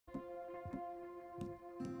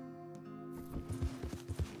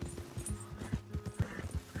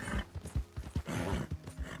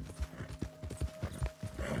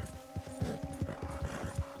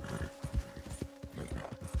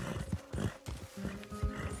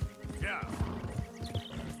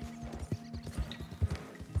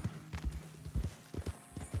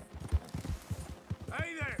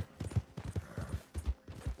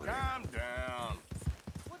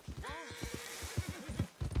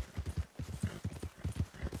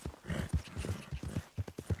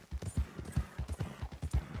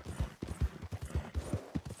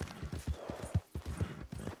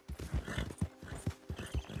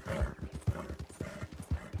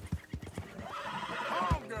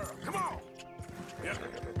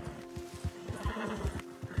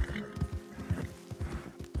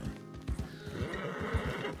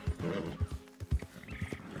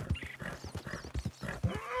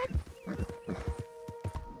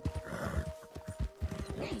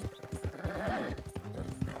Hey,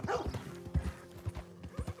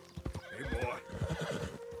 boy.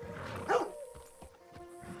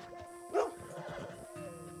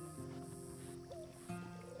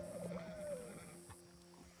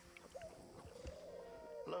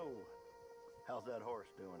 Hello. How's that horse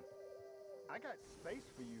doing? I got space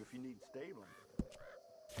for you if you need stabling.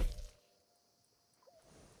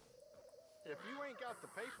 If you ain't got the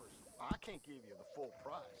papers, I can't give you the full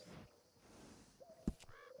price.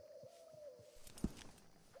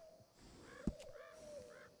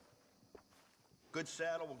 Good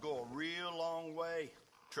saddle will go a real long way.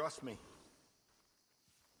 Trust me.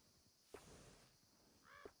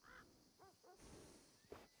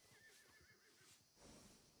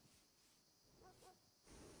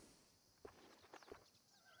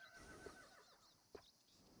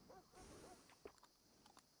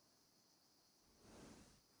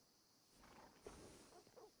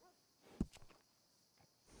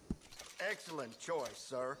 Excellent choice,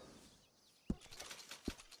 sir.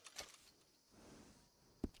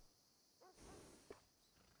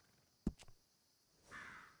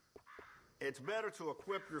 It's better to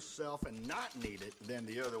equip yourself and not need it than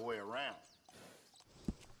the other way around.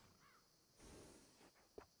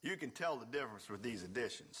 You can tell the difference with these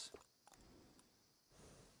additions.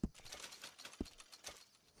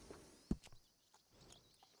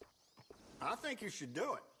 I think you should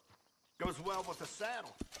do it. Goes well with the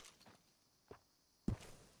saddle.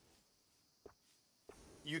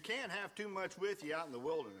 You can't have too much with you out in the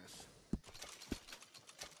wilderness.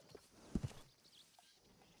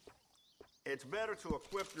 It's better to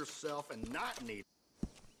equip yourself and not need it.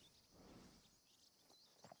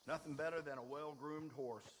 Nothing better than a well-groomed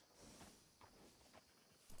horse.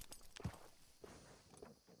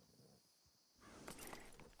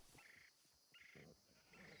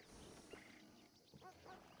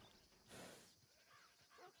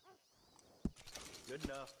 Good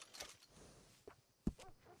enough.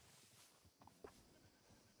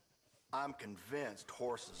 I'm convinced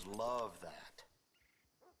horses love that.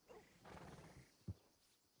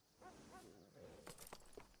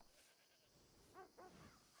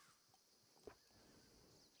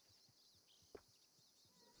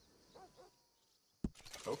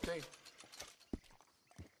 Okay.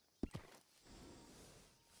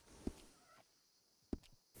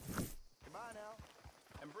 Come on now,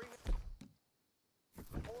 and bring the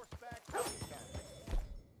horse back to the cabin.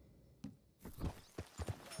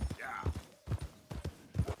 Yeah.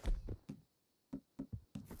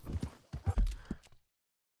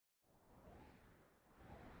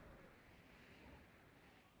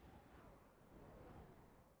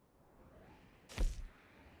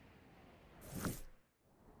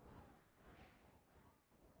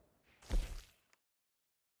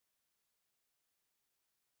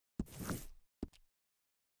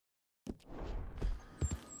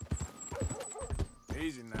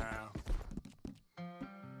 Easy now.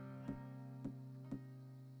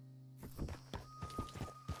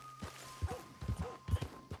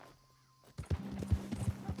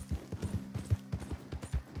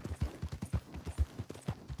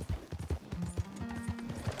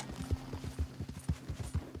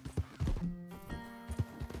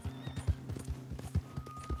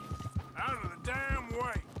 Out of the damn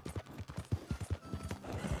way!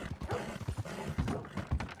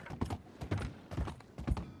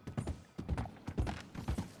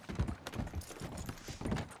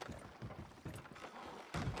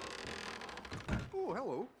 Oh,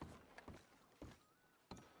 hello.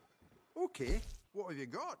 Okay, what have you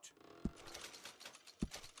got?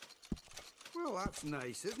 Well, that's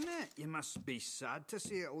nice, isn't it? You must be sad to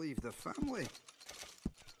see it leave the family.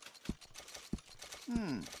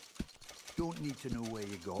 Don't need to know where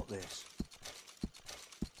you got this.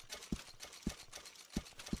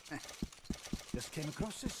 Just came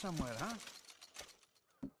across this somewhere, huh?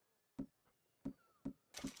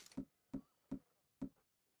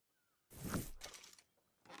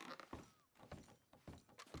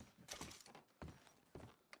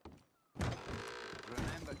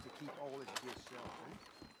 Remember to keep all this to yourself, eh?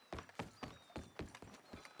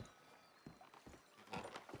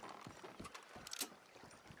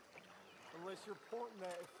 Unless you're pointing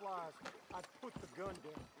that it flies, I'd put the gun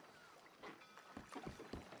down.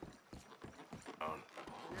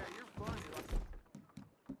 Yeah, you're funny.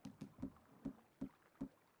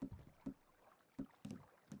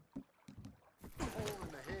 Hole in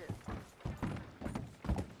the head.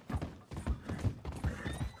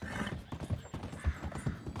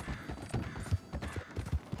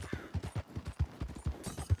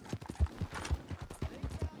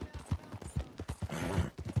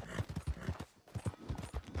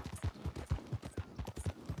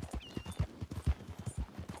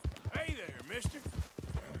 mister?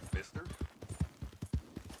 Mister?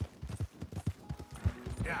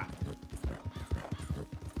 Yeah.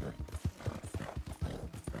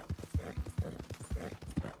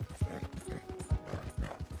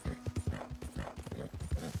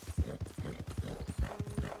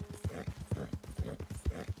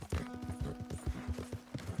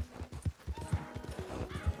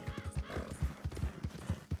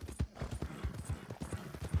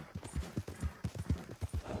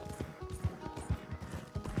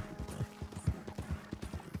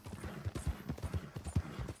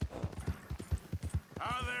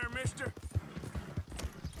 Hi there, mister. I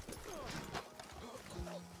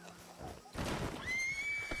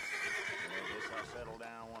guess I'll settle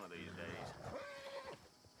down one of these days.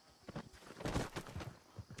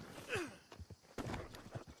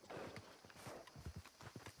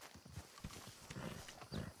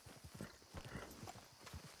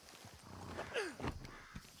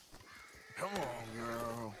 Come on,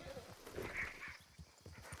 girl.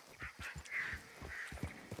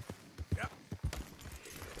 Yep.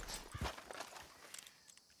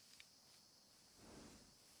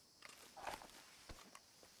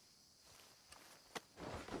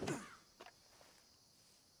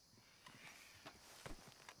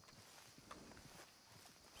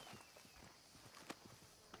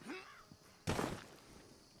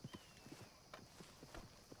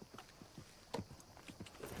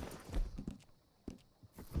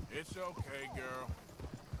 It's okay, girl.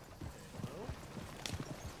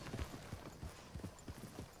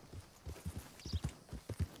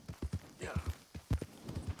 Yeah.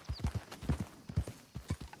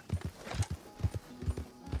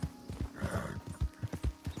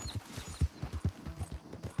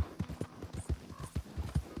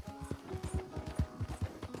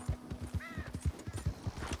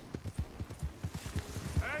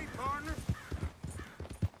 Hey, partner.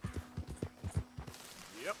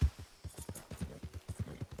 Yep.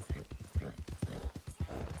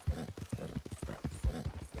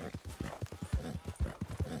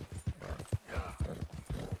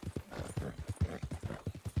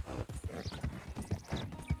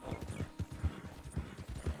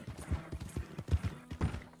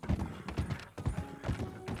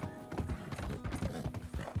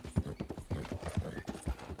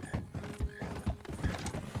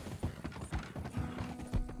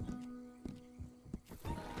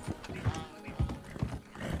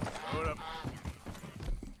 Hold up.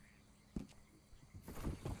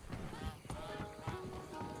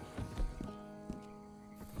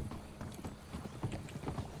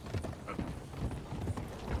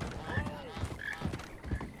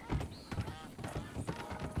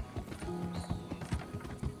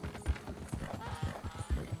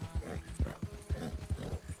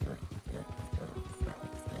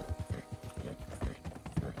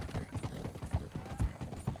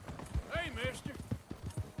 Hey, mister.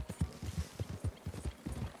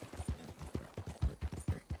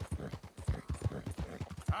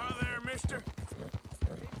 Hi there, mister.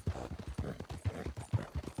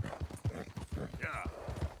 Yeah.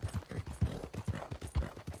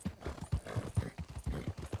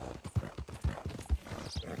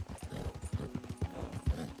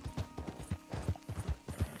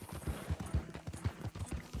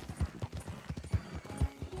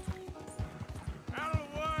 Out of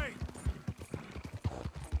the way.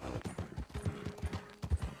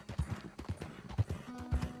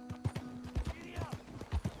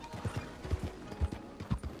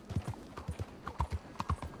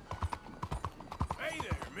 Hey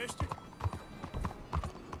there, mister.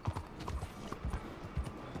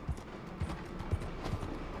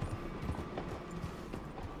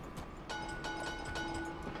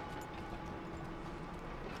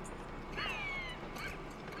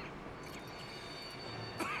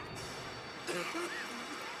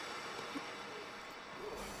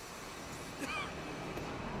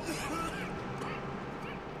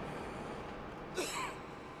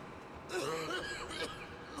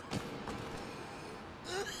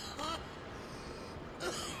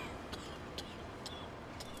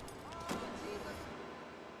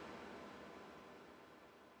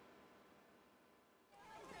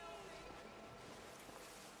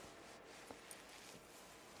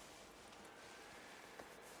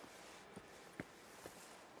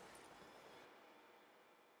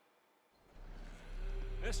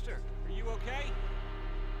 Mister, are you okay?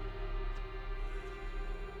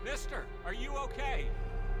 Mister, are you okay?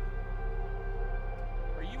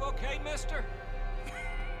 Are you okay, mister?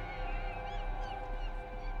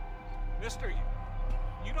 Mister,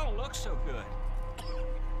 you don't look so good.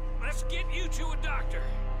 Let's get you to a doctor.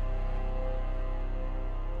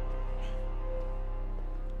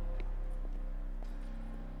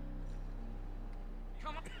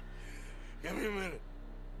 Give me a minute.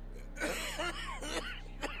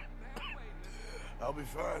 I'll be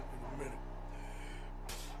fine in a minute.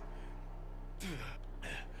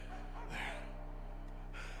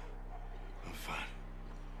 I'm fine.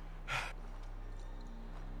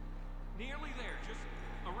 Nearly there, just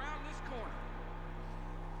around this corner.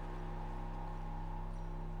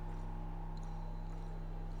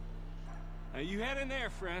 Now you head in there,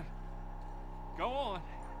 friend. Go on.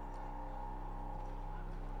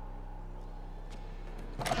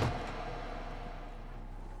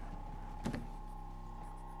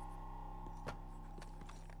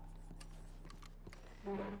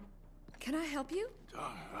 Can I help you?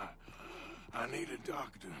 I need a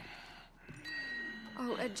doctor.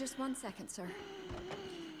 Oh, just 1 second, sir.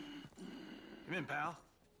 Come in, pal.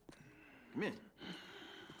 Come in.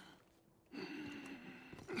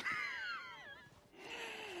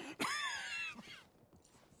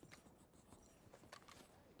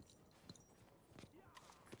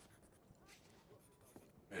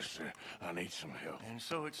 Mister, I need some help. And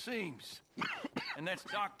so it seems. And that's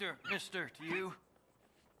Doctor, Mister to you?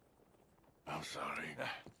 I'm sorry.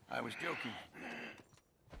 I was joking.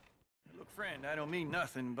 Look, friend, I don't mean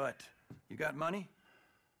nothing, but you got money?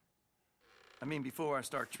 I mean, before I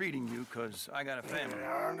start treating you, 'cause I got a family.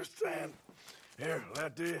 Yeah, I understand. Here,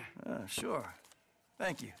 that do you? Sure.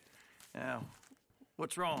 Thank you. Now,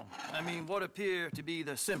 what's wrong? I mean, what appear to be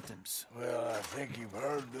the symptoms? Well, I think you've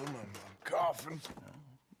heard them. I'm coughing.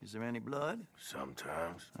 Is there any blood?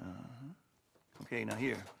 Sometimes. Okay, now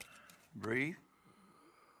here. Breathe.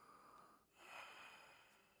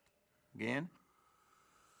 Again.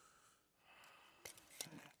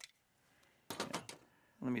 Yeah.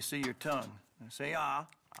 Let me see your tongue. Now say ah.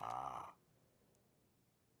 Ah.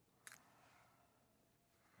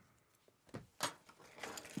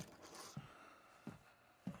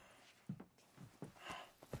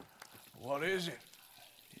 What is it?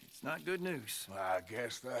 It's not good news. I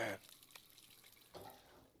guess that.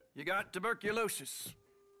 You got tuberculosis.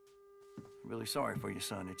 Really sorry for you,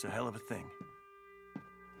 son. It's a hell of a thing.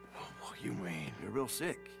 What do you mean? You're real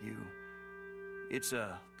sick. It's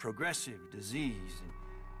a progressive disease, and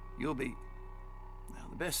you'll be... Now,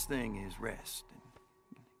 the best thing is rest, and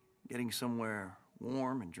getting somewhere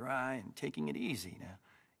warm and dry and taking it easy. Now,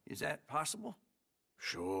 is that possible?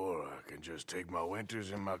 Sure, I can just take my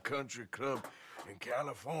winters in my country club in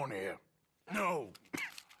California. No,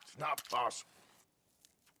 it's not possible.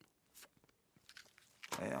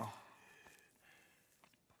 Well,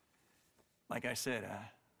 like I said,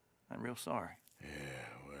 I'm real sorry. Yeah,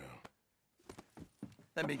 well...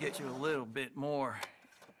 Let me get you a little bit more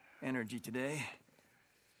energy today.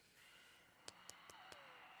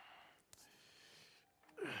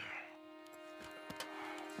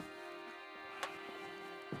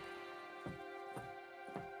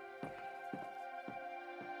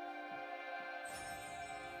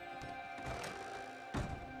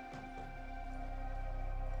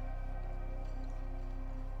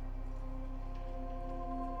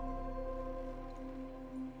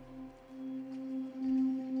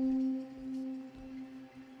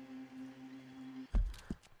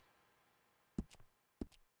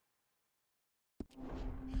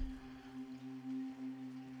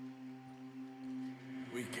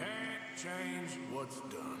 We can't change what's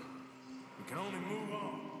done. We can only move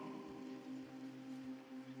on.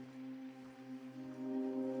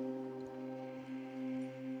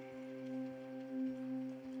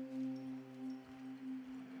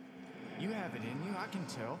 You have it in you, I can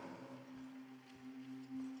tell.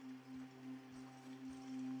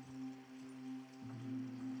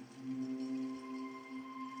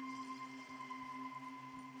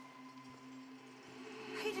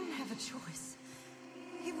 He didn't have a choice.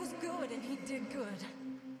 He was good and he did good.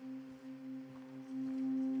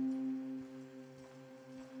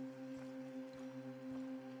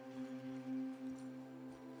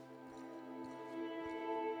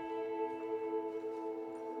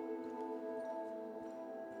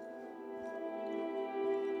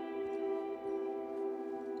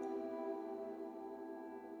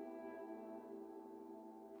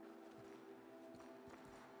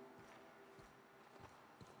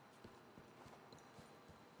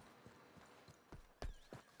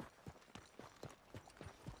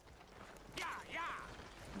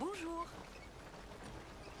 Bonjour.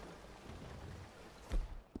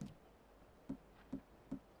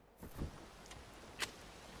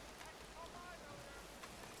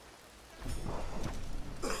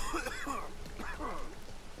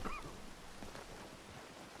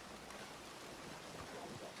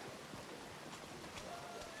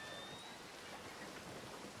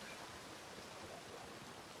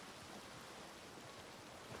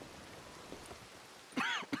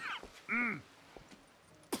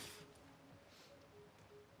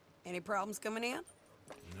 Any problems coming in?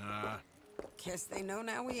 Nah. Guess they know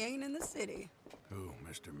now we ain't in the city. Who,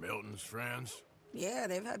 Mr. Milton's friends? Yeah,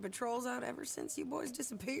 they've had patrols out ever since you boys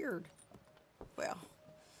disappeared. Well,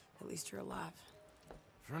 at least you're alive.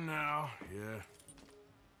 For now, yeah.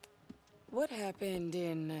 What happened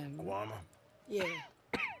in, Guama? Yeah.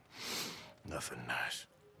 Nothing nice.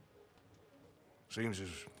 Seems as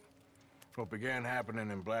what began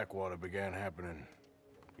happening in Blackwater began happening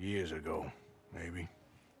years ago, maybe.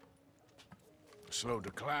 A slow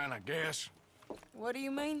decline, I guess. What do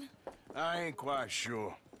you mean? I ain't quite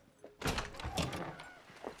sure.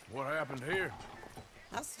 What happened here?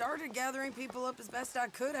 I started gathering people up as best I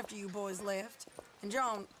could after you boys left. And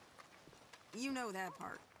John, you know that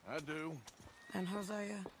part. I do. And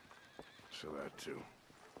Hosea? So that too.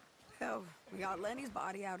 Hell, we got Lenny's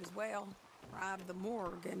body out as well. Arrived at the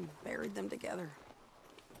morgue and buried them together.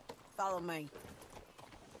 Follow me.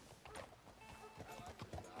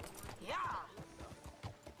 Yeah!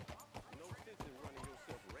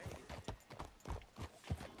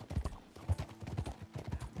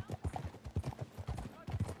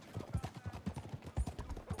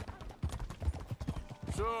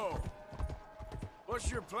 So,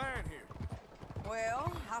 what's your plan here?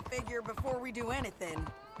 Well, I figure before we do anything,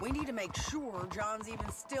 we need to make sure John's even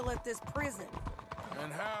still at this prison.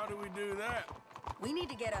 And how do we do that? We need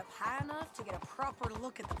to get up high enough to get a proper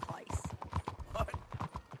look at the place. What?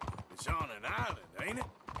 It's on an island, ain't it?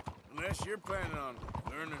 Unless you're planning on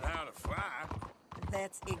learning how to fly.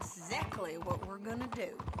 That's exactly what we're gonna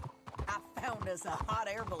do. I found us a hot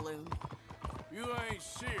air balloon. You ain't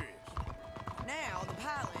serious. Now, the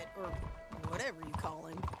pilot, or whatever you call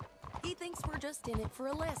him, he thinks we're just in it for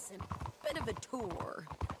a lesson. Bit of a tour.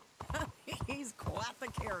 He's quite the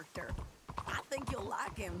character. I think you'll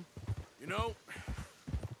like him. You know,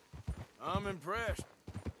 I'm impressed.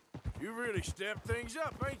 You really stepped things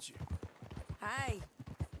up, ain't you? Hey,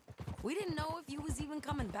 we didn't know if you was even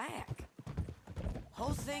coming back.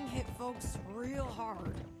 Whole thing hit folks real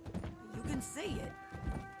hard. You can see it.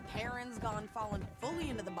 Heron's gone falling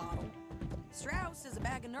fully into the bottle. Strauss is a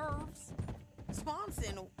bag of nerves.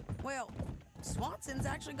 Swanson's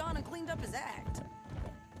actually gone and cleaned up his act.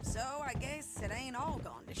 So I guess it ain't all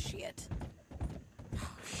gone to shit.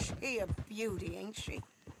 Oh, she a beauty, ain't she?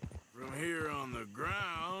 From here on the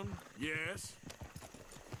ground, yes.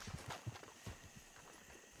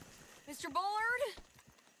 Mr.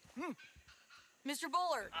 Bullard? Mr.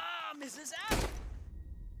 Bullard! Ah, Mrs. Apple!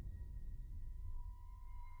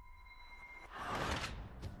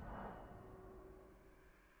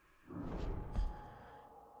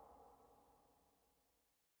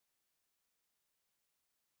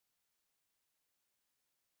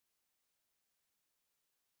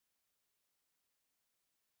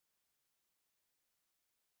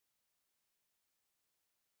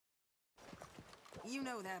 You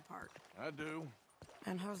know that part. I do.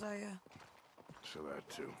 And Hosea? So that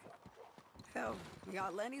too. Hell, we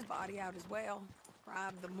got Lenny's body out as well.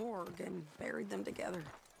 Arrived at the morgue and buried them together.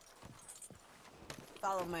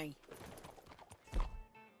 Follow me.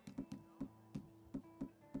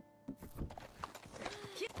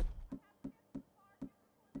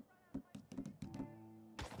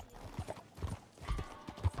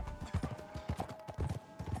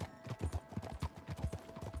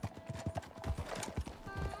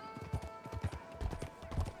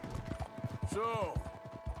 So,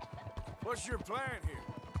 what's your plan here?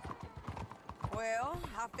 Well,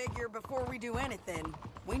 I figure before we do anything,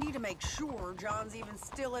 we need to make sure John's even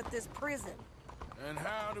still at this prison. And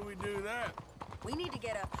how do we do that? We need to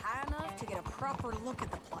get up high enough to get a proper look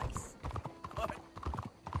at the place. What?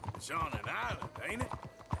 It's on an island, ain't it?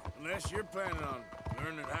 Unless you're planning on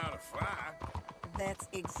learning how to fly. That's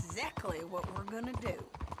exactly what we're gonna do.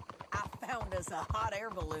 I found us a hot air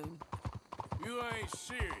balloon. You ain't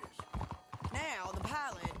serious. Now, the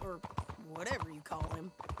pilot, or whatever you call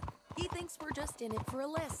him, he thinks we're just in it for a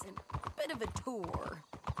lesson. Bit of a tour.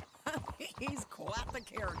 He's quite the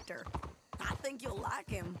character. I think you'll like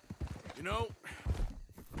him. You know,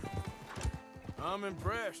 I'm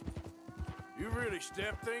impressed. You really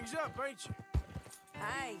stepped things up, ain't you?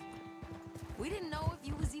 Hey, we didn't know if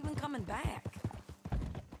you was even coming back.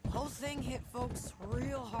 Whole thing hit folks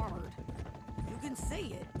real hard. You can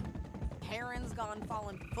see it. Heron's gone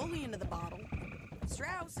falling fully into the bottle.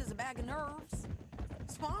 Strauss is a bag of nerves.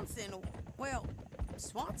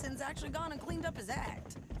 Swanson's actually gone and cleaned up his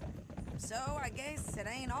act. So I guess it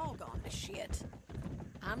ain't all gone to shit.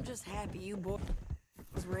 I'm just happy you boys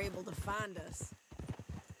were able to find us.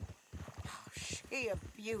 Oh, she a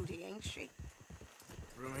beauty, ain't she?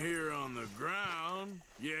 From here on the ground,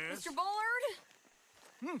 yes. Mr.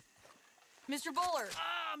 Bullard? Mr. Bullard!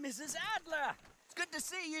 Ah, Mrs. Adler! It's good to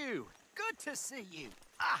see you. Good to see you.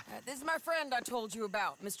 This is my friend I told you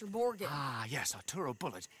about, Mr. Morgan. Yes, Arturo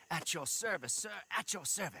Bullet. At your service, sir. At your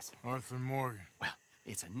service. Arthur Morgan. Well,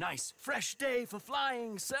 it's a nice, fresh day for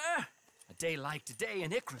flying, sir. A day like today,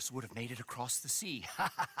 an Icarus would have made it across the sea.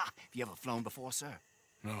 Have you ever flown before, sir?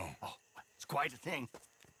 No. Oh, it's quite a thing.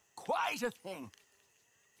 Quite a thing.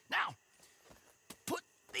 Now, put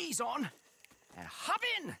these on and hop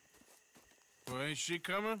in. Well, ain't she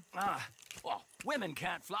coming? Well, women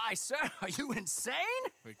can't fly, sir. Are you insane?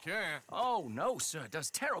 We can't. Oh, no, sir. It does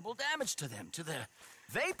terrible damage to them, to their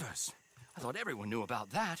vapors. I thought everyone knew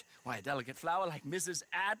about that. Why, a delicate flower like Mrs.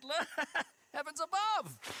 Adler? Heavens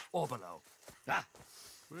above or below.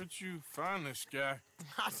 Where'd you find this guy?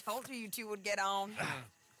 I told you two would get on.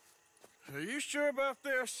 Are you sure about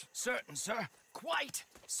this? Certain, sir. Quite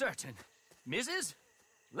certain. Mrs.,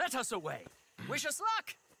 let us away. Wish us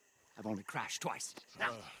luck. I've only crashed twice.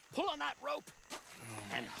 Now, pull on that rope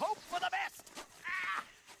and hope for the best.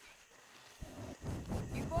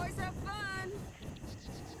 You boys have fun.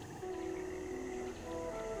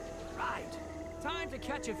 Right. Time to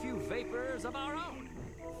catch a few vapors of our own.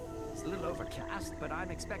 It's a little overcast, but I'm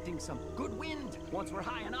expecting some good wind once we're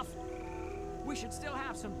high enough. We should still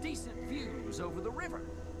have some decent views over the river.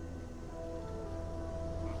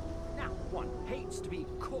 Now, one hates to be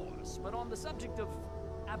coarse, but on the subject of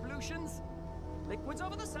ablutions, liquids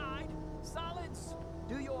over the side, solids,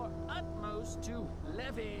 do your utmost to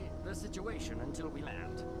levy the situation until we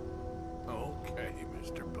land. Okay,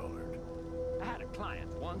 Mr. Bullard. I had a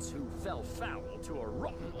client once who fell foul to a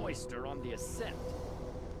rotten oyster on the ascent.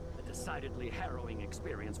 A decidedly harrowing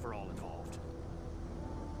experience for all involved.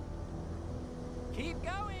 Keep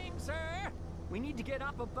going, sir! We need to get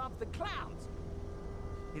up above the clouds.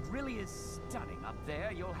 It really is stunning up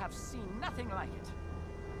there. You'll have seen nothing like it.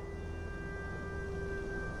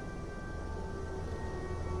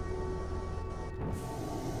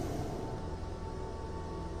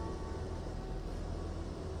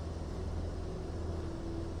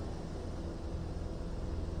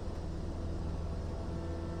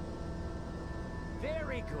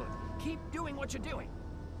 Very good. Keep doing what you're doing.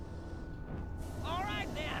 All right,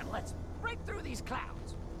 then. Let's break through these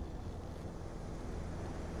clouds.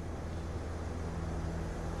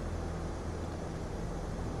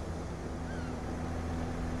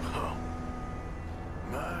 Oh,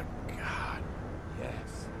 my God.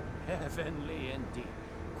 Yes, heavenly indeed.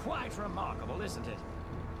 Quite remarkable, isn't it?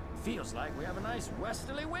 Feels like we have a nice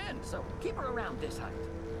westerly wind, so keep her around this height.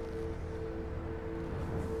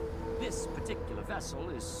 This particular vessel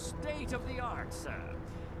is state-of-the-art, sir.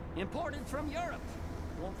 Imported from Europe.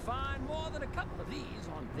 Won't find more than a couple of these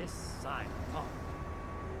on this side of the pond.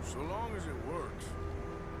 So long as it works.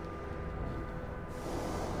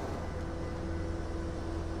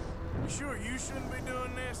 You sure you shouldn't be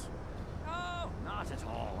doing this? Oh, not at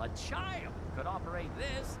all. A child could operate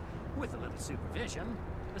this with a little supervision.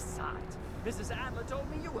 Besides, Mrs. Adler told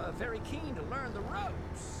me you were very keen to learn the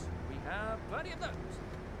ropes. We have plenty of those.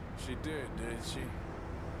 She did she?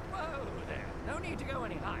 Whoa there. No need to go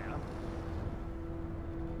any higher.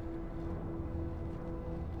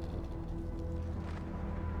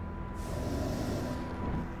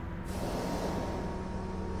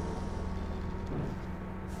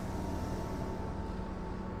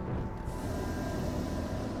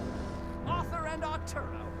 Arthur and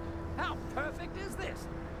Arturo. How perfect is this?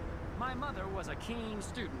 My mother was a keen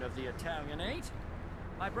student of the Italianate.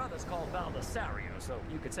 My brother's called Baldessario, so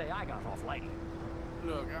you could say I got off lightly.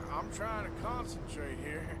 Look, I'm trying to concentrate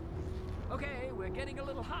here. Okay, we're getting a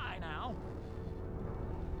little high now.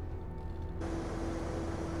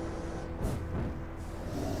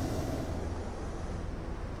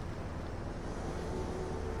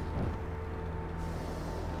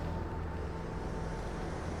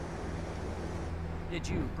 Did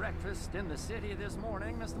you breakfast in the city this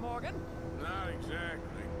morning, Mr. Morgan? Not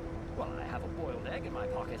exactly. Well, I have a boiled egg in my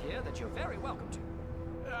pocket here that you're very welcome to.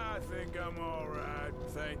 I think I'm all right,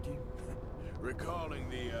 thank you. Recalling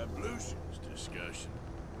the ablutions discussion.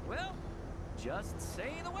 Well, just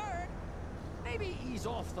say the word. Maybe ease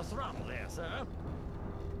off the throttle there, sir.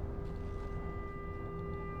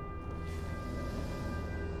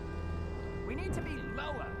 We need to be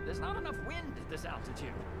lower. There's not enough wind at this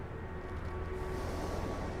altitude.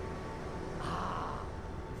 Ah,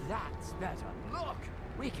 that's better. Look,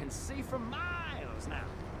 we can see for miles now.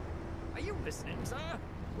 Are you listening, sir?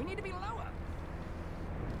 We need to be lower.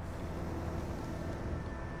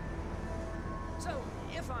 So,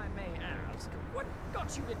 if I may ask, what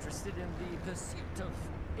got you interested in the pursuit of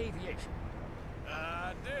aviation?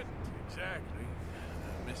 I didn't exactly.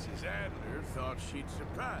 Mrs. Adler thought she'd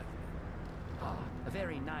surprise me. Ah, a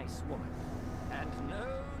very nice woman. And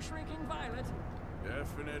no shrinking violet.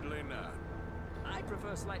 Definitely not. I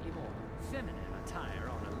prefer slightly more feminine attire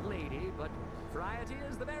on a lady, but variety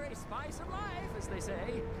is the very spice of life, as they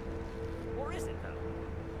say. Or is it, though?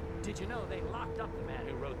 Did you know they locked up the man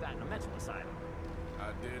who wrote that in a mental asylum?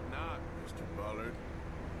 I did not, Mr. Bullard.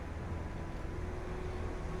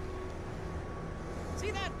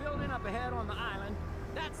 See that building up ahead on the island?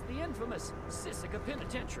 That's the infamous Sisika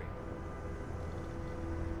Penitentiary.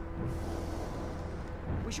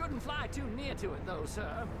 We shouldn't fly too near to it, though,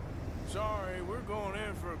 sir. Sorry, we're going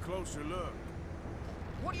in for a closer look.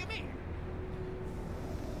 What do you mean?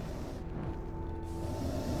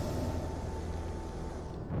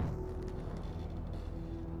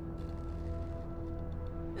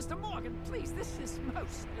 Mr. Morgan, please, this is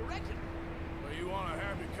most irregular. Well, you want a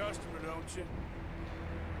happy customer, don't you?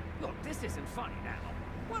 Look, this isn't funny now.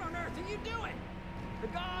 What on earth are you doing? The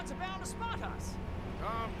guards are bound to spot us.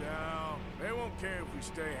 Calm down. They won't care if we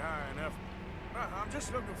stay high enough. I'm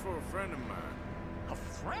just looking for a friend of mine. A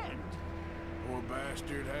friend? Poor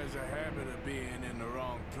bastard has a habit of being in the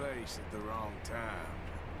wrong place at the wrong time.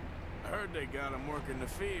 I heard they got him working the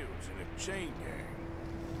fields in a chain gang.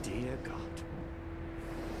 Dear God.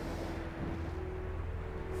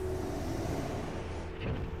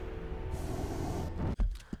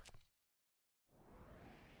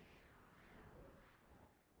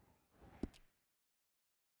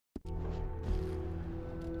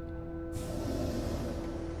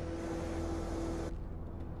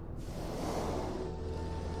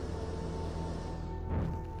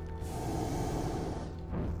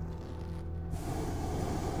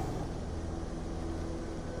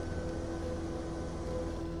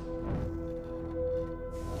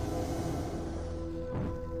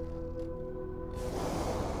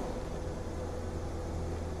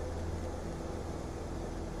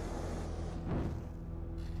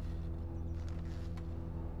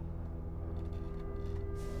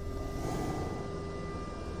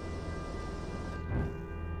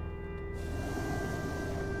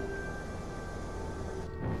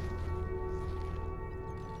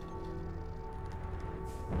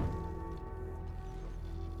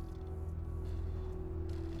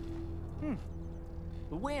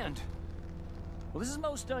 The wind. Well, this is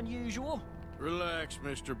most unusual. Relax,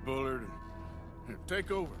 Mr. Bullard. Here,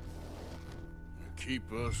 take over.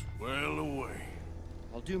 Keep us well away.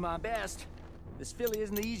 I'll do my best. This filly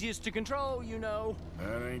isn't the easiest to control, you know.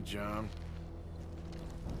 That ain't John.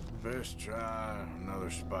 Best try another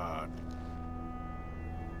spot.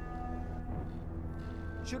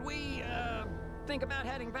 Should we, think about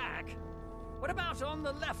heading back? What about on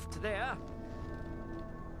the left there?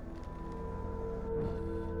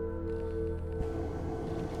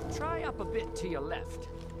 Try up a bit to your left.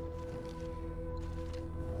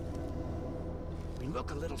 We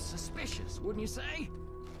look a little suspicious, wouldn't you say?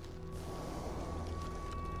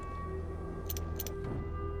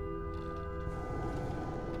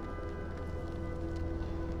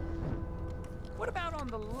 What about on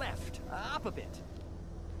the left? Up a bit.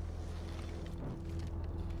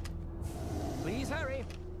 Please hurry.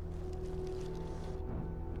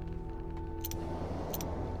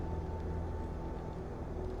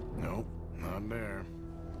 Nope, not there.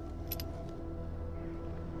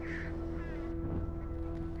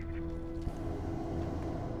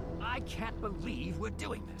 I can't believe we're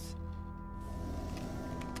doing this.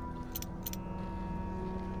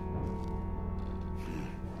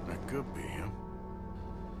 That could be him.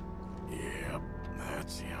 Yep,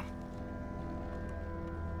 that's him.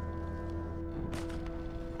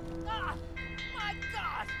 Ah! My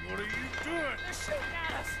God! What are you doing? They're shooting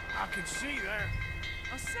at us! I can see there.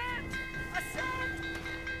 A scent! A scent!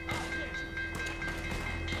 Oh, shit.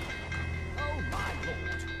 Oh, my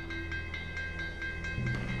Lord.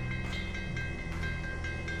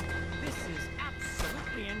 This is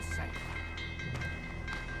absolutely insane.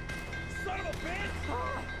 Son of a bitch!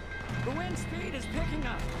 Ah, the wind speed is picking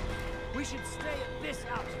up. We should stay at this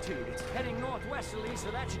altitude. It's heading northwesterly,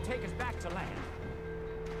 so that should take us back to land.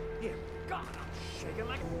 Dear God, I'm shaking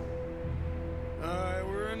like a... All right,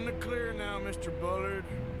 we're in the clear now, Mr. Bullard.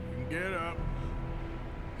 You can get up.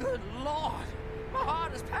 Good Lord! My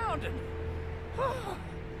heart is pounding!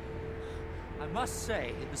 I must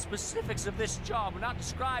say, the specifics of this job were not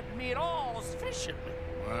described to me at all sufficiently.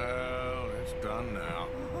 Well, it's done now.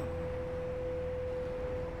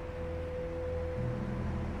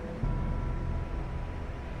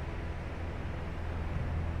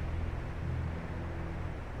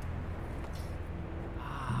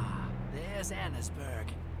 Ah, there's Annesburg.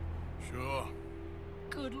 Sure.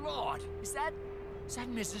 Good Lord, is that Is that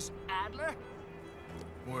Mrs. Adler?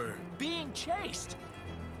 Where? Being chased.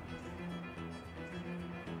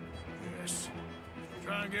 Yes.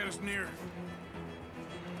 Try and get us near.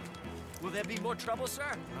 Will there be more trouble, sir?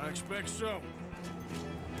 I expect so.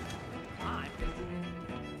 I'm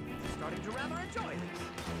starting to rather enjoy this.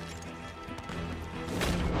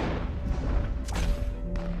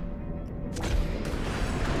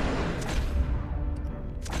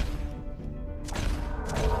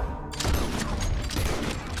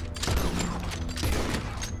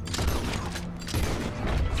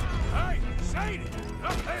 Hey, Sadie!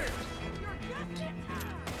 Up there!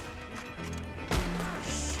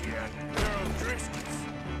 Shit, they're O'Driscolls.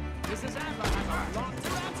 Mrs. Adler has a lot to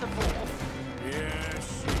answer for. Yes,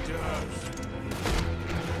 she does.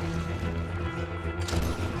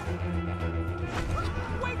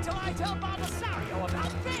 Wait till I tell Baldasario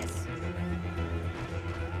about this!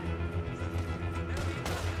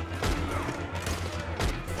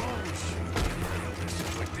 Oh, shit. This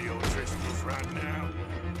is like the O'Driscolls right now.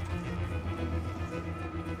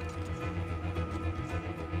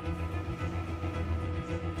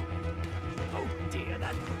 Oh dear,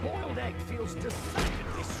 that boiled egg feels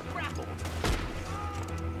decidedly scrappled.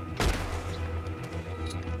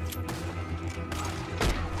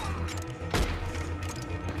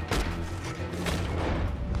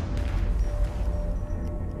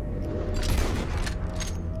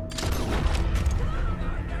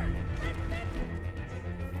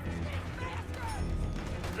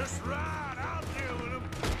 Just ride, I'll deal with them.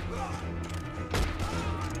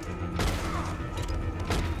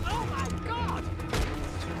 Oh my god!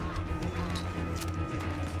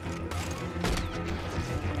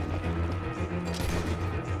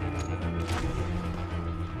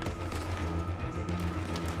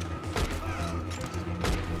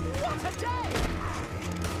 What a day!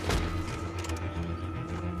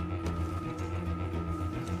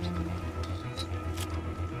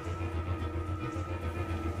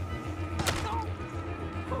 Oh,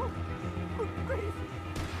 oh, oh, grief.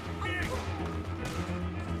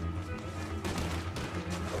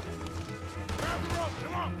 Grab the rope,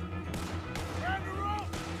 come on! Grab the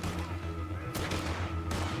rope!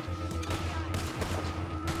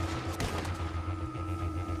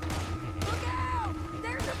 Look out!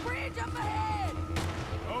 There's a bridge up ahead!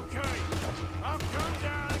 Okay, I'll come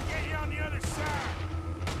down and get you on the other side.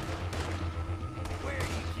 Where do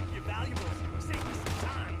you keep your valuables? Save me some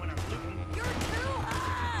time when I'm looting. You're too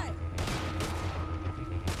high!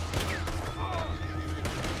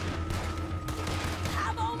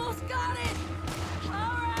 I've almost got it! All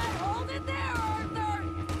right, hold it there, Arthur!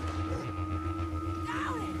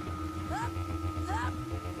 Got it! Up, up!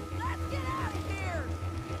 Let's get out of here!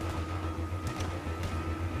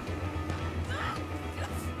 Ah,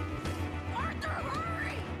 Arthur,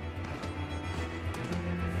 hurry!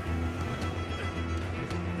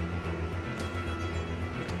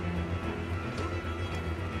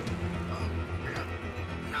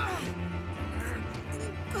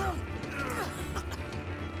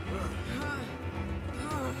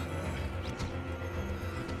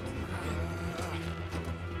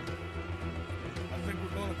 I think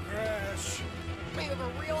we're gonna crash. We have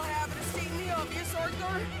a real habit of stating the obvious,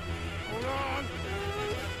 Arthur. Hold on.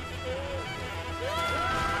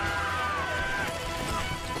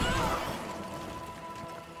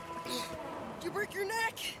 Did you break your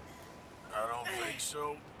neck? I don't think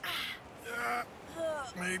so.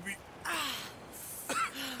 Maybe.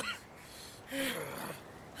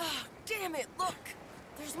 Damn it, look!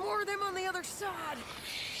 There's more of them on the other side.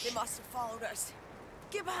 They must have followed us.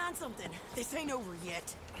 Get behind something. This ain't over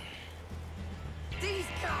yet. These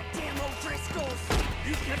goddamn O'Driscolls!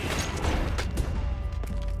 You can.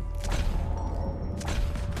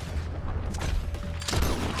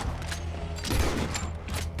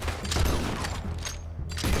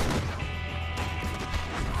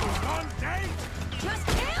 One day. Just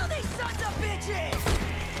kill these sons of bitches!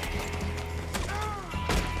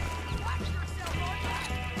 Watch yourself, Arthur!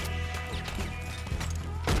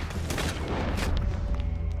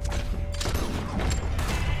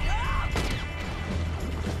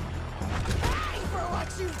 Pay for what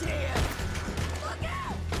you did!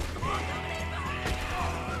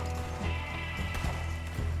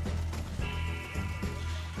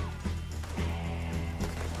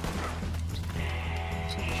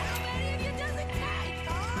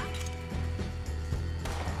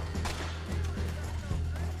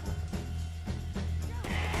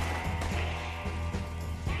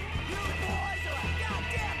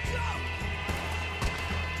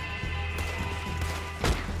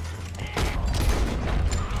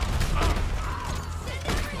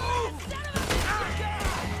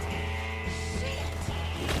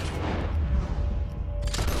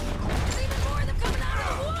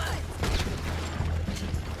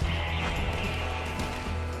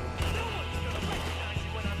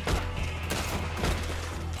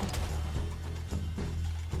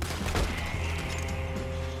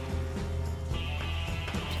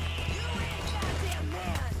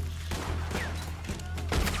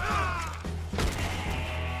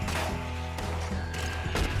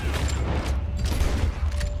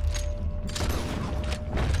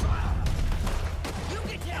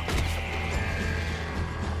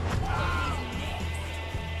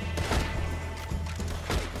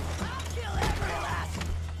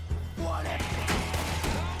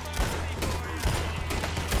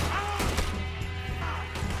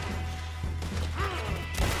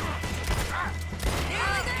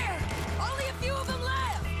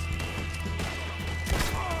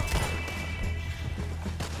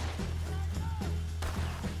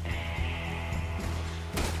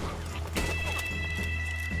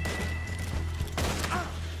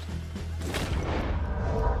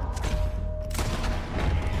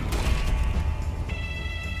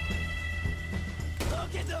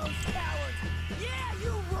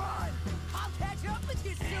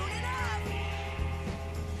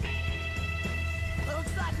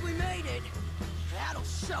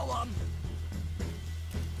 Show 'em!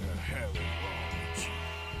 The hell is wrong with you?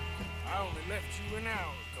 I only left you an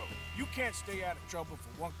hour ago. You can't stay out of trouble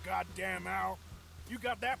for one goddamn hour. You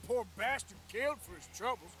got that poor bastard killed for his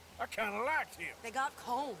troubles. I kinda liked him. They got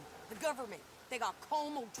Combe, the government. They got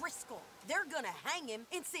Combe O'Driscoll. They're gonna hang him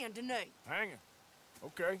in Saint Denis. Hanging.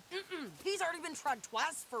 Okay. He's already been tried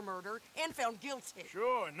twice for murder and found guilty.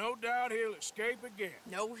 Sure, no doubt he'll escape again.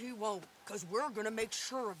 No, he won't, because we're gonna make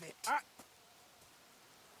sure of it.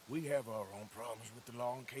 We have our own problems with the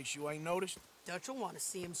law in case you ain't noticed. Dutch will want to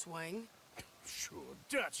see him swing. Sure,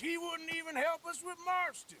 Dutch, he wouldn't even help us with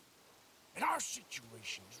Marston. And our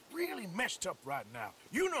situation is really messed up right now.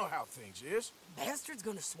 You know how things is. Bastard's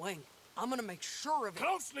gonna swing. I'm gonna make sure of it.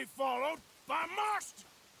 Closely followed by Marston.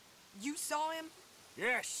 You saw him?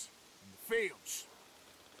 Yes, in the fields.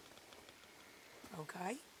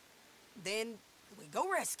 Okay. Then we go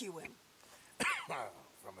rescue him.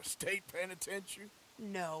 From a state penitentiary?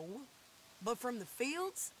 No. But from the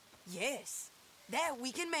fields? Yes. That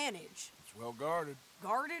we can manage. It's well guarded.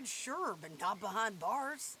 Guarded, sure, but not behind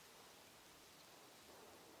bars.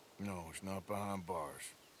 No, it's not behind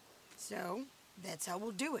bars. So, that's how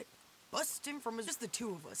we'll do it. Bust him from just the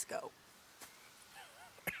two of us go.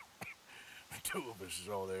 The two of us is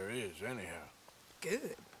all there is, anyhow.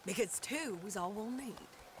 Good, because two is all we'll need.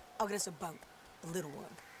 I'll get us a boat, a little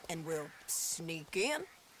one, and we'll sneak in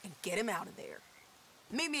and get him out of there.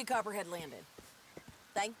 Meet me at Copperhead Landing.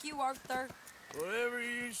 Thank you, Arthur. Whatever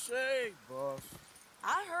you say, boss.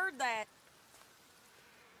 I heard that.